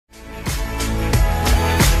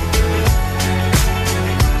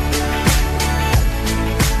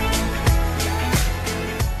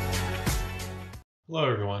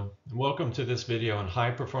everyone, and welcome to this video on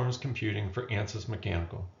high performance computing for Ansys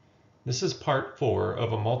Mechanical. This is part 4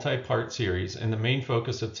 of a multi-part series, and the main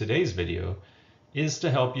focus of today's video is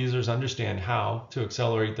to help users understand how to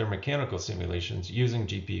accelerate their mechanical simulations using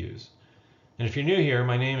GPUs. And if you're new here,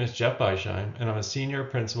 my name is Jeff Beisheim, and I'm a Senior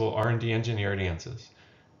Principal R&D Engineer at Ansys.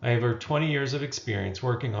 I have over 20 years of experience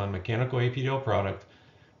working on Mechanical APDL product,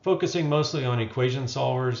 focusing mostly on equation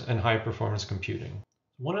solvers and high performance computing.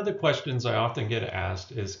 One of the questions I often get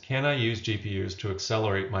asked is, can I use GPUs to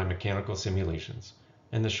accelerate my mechanical simulations?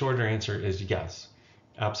 And the shorter answer is yes,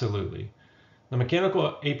 absolutely. The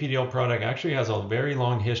Mechanical APDL product actually has a very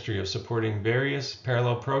long history of supporting various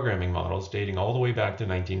parallel programming models dating all the way back to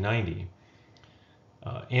 1990.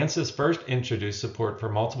 Ansys first introduced support for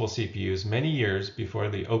multiple CPUs many years before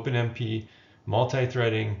the OpenMP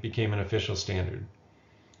multi-threading became an official standard.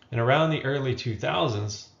 And around the early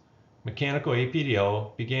 2000s, Mechanical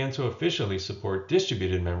APDL began to officially support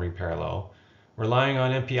distributed memory parallel, relying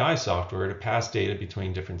on MPI software to pass data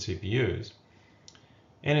between different CPUs.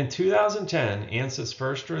 And in 2010, Ansys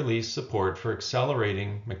first released support for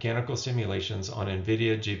accelerating mechanical simulations on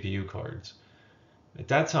NVIDIA GPU cards. At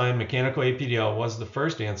that time, Mechanical APDL was the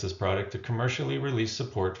first Ansys product to commercially release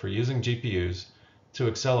support for using GPUs to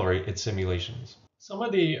accelerate its simulations. Some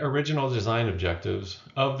of the original design objectives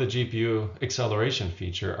of the GPU acceleration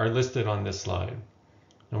feature are listed on this slide.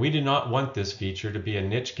 And we did not want this feature to be a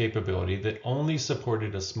niche capability that only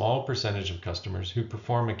supported a small percentage of customers who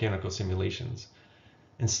perform mechanical simulations.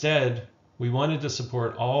 Instead, we wanted to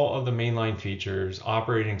support all of the mainline features,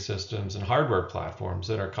 operating systems, and hardware platforms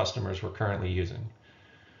that our customers were currently using.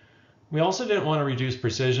 We also didn't want to reduce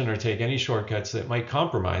precision or take any shortcuts that might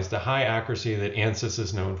compromise the high accuracy that Ansys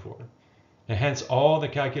is known for. And hence, all the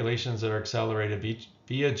calculations that are accelerated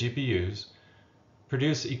via GPUs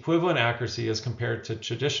produce equivalent accuracy as compared to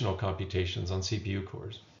traditional computations on CPU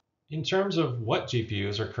cores. In terms of what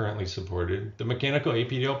GPUs are currently supported, the Mechanical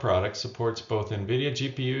APDL product supports both NVIDIA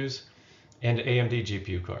GPUs and AMD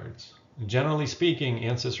GPU cards. Generally speaking,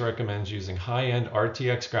 Ansys recommends using high-end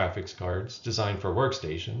RTX graphics cards designed for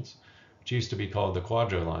workstations, which used to be called the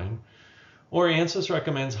Quadro line, or Ansys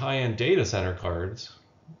recommends high-end data center cards,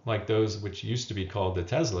 like those which used to be called the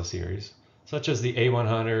Tesla series, such as the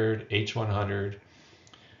A100, H100.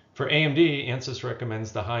 For AMD, Ansys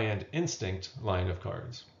recommends the high-end Instinct line of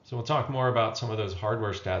cards. So we'll talk more about some of those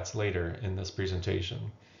hardware stats later in this presentation.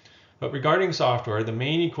 But regarding software, the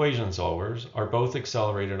main equation solvers are both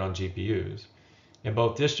accelerated on GPUs. And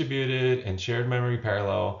both distributed and shared memory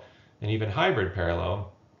parallel, and even hybrid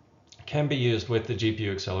parallel, can be used with the GPU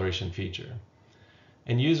acceleration feature.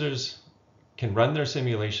 And users can run their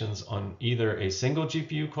simulations on either a single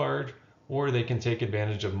GPU card, or they can take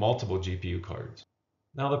advantage of multiple GPU cards.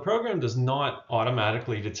 Now, the program does not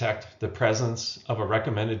automatically detect the presence of a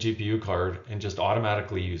recommended GPU card and just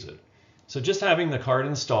automatically use it. So just having the card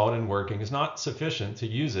installed and working is not sufficient to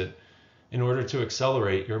use it in order to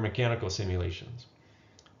accelerate your mechanical simulations.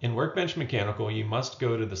 In Workbench Mechanical, you must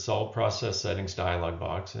go to the Solve Process Settings dialog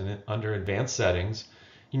box, and under Advanced Settings,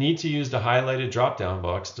 you need to use the highlighted drop-down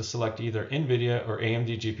box to select either NVIDIA or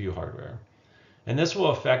AMD GPU hardware. And this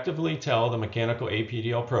will effectively tell the Mechanical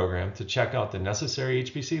APDL program to check out the necessary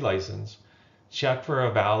HPC license, check for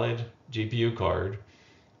a valid GPU card,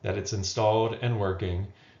 that it's installed and working,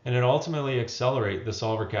 and then ultimately accelerate the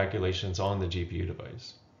solver calculations on the GPU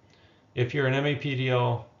device. If you're an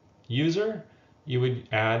MAPDL user, you would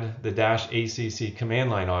add the -ACC command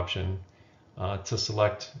line option to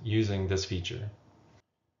select using this feature.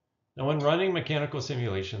 Now, when running mechanical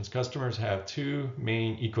simulations, customers have two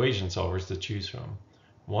main equation solvers to choose from.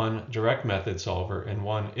 One direct method solver and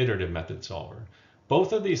one iterative method solver.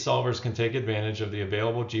 Both of these solvers can take advantage of the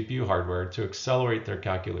available GPU hardware to accelerate their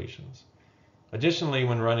calculations. Additionally,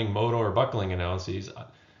 when running modal or buckling analyses,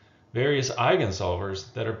 various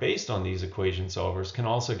eigensolvers that are based on these equation solvers can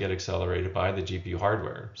also get accelerated by the GPU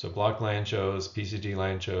hardware. So block Lanczos, PCG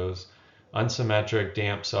Lanczos, unsymmetric,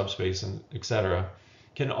 damp, subspace, etc.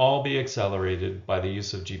 can all be accelerated by the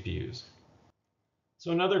use of GPUs.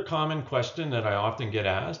 So another common question that I often get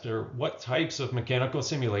asked are, what types of mechanical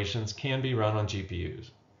simulations can be run on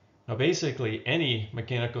GPUs? Now, basically, any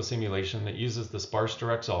mechanical simulation that uses the sparse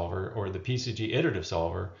direct solver or the PCG iterative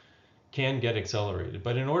solver can get accelerated.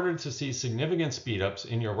 But in order to see significant speedups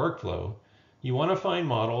in your workflow, you want to find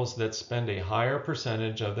models that spend a higher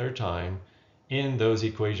percentage of their time in those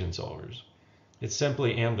equation solvers. It's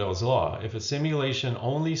simply Amdahl's law. If a simulation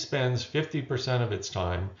only spends 50% of its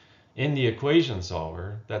time in the equation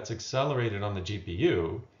solver that's accelerated on the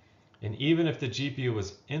GPU, and even if the GPU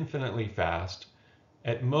was infinitely fast,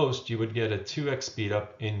 at most you would get a 2x speedup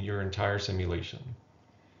in your entire simulation.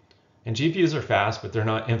 And GPUs are fast, but they're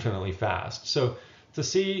not infinitely fast. So to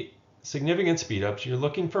see significant speedups, you're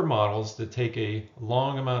looking for models that take a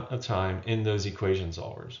long amount of time in those equation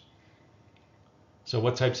solvers. So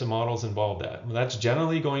what types of models involve that? Well, that's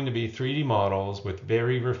generally going to be 3D models with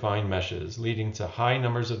very refined meshes, leading to high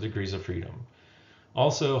numbers of degrees of freedom.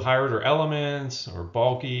 Also, higher order elements or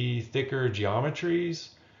bulky, thicker geometries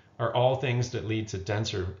are all things that lead to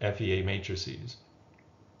denser FEA matrices.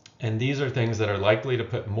 And these are things that are likely to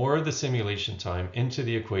put more of the simulation time into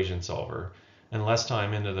the equation solver and less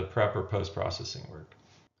time into the prep or post-processing work.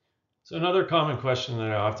 So another common question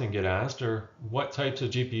that I often get asked are, what types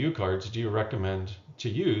of GPU cards do you recommend to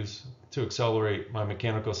use to accelerate my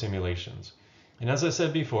mechanical simulations? And as I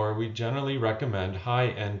said before, we generally recommend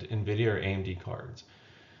high-end NVIDIA or AMD cards.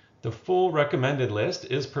 The full recommended list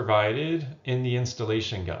is provided in the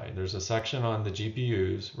installation guide. There's a section on the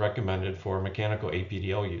GPUs recommended for Mechanical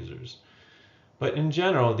APDL users. But in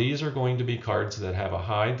general, these are going to be cards that have a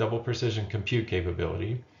high double precision compute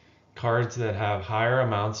capability, cards that have higher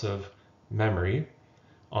amounts of memory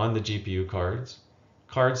on the GPU cards,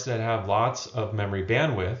 cards that have lots of memory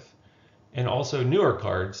bandwidth, and also newer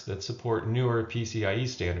cards that support newer PCIe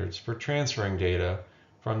standards for transferring data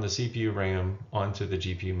from the CPU RAM onto the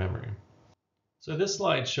GPU memory. So this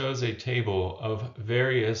slide shows a table of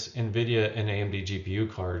various NVIDIA and AMD GPU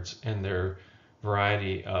cards and their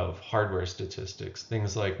variety of hardware statistics,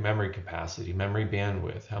 things like memory capacity, memory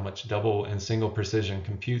bandwidth, how much double and single precision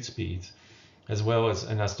compute speeds, as well as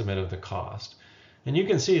an estimate of the cost. And you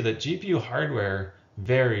can see that GPU hardware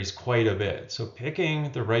varies quite a bit. So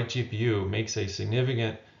picking the right GPU makes a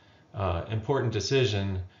significant, important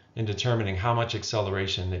decision in determining how much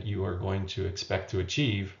acceleration that you are going to expect to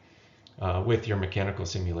achieve with your mechanical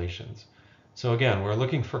simulations. So again, we're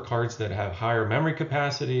looking for cards that have higher memory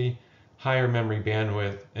capacity, higher memory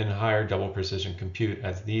bandwidth, and higher double precision compute,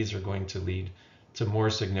 as these are going to lead to more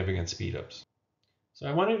significant speedups. So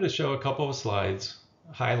I wanted to show a couple of slides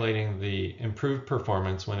highlighting the improved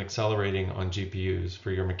performance when accelerating on GPUs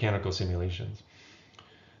for your mechanical simulations.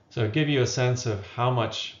 So give you a sense of how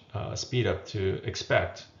much speed up to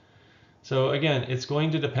expect. So again, it's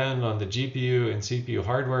going to depend on the GPU and CPU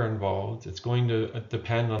hardware involved. It's going to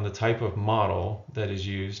depend on the type of model that is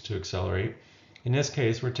used to accelerate. In this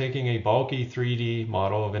case, we're taking a bulky 3D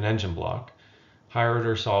model of an engine block, higher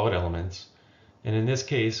order solid elements. And in this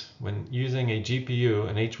case, when using a GPU,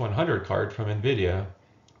 an H100 card from NVIDIA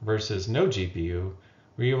versus no GPU,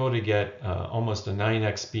 we're able to get almost a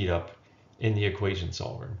 9x speed up in the equation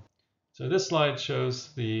solver. So this slide shows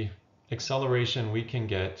the acceleration we can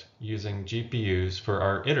get using GPUs for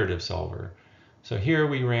our iterative solver. So here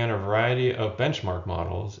we ran a variety of benchmark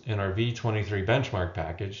models in our V23 benchmark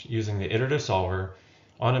package using the iterative solver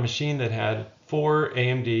on a machine that had 4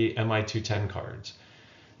 AMD MI210 cards.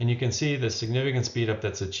 And you can see the significant speedup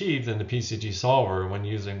that's achieved in the PCG solver when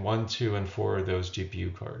using 1, 2, and 4 of those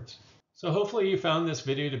GPU cards. So hopefully you found this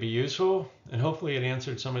video to be useful, and hopefully it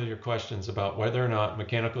answered some of your questions about whether or not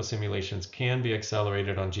mechanical simulations can be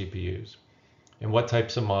accelerated on GPUs, and what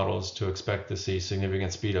types of models to expect to see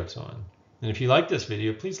significant speedups on. And if you like this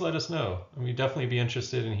video, please let us know, and we'd definitely be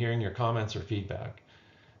interested in hearing your comments or feedback.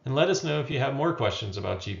 And let us know if you have more questions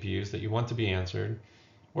about GPUs that you want to be answered,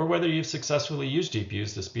 or whether you've successfully used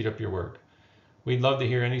GPUs to speed up your work. We'd love to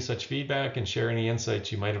hear any such feedback and share any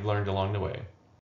insights you might have learned along the way.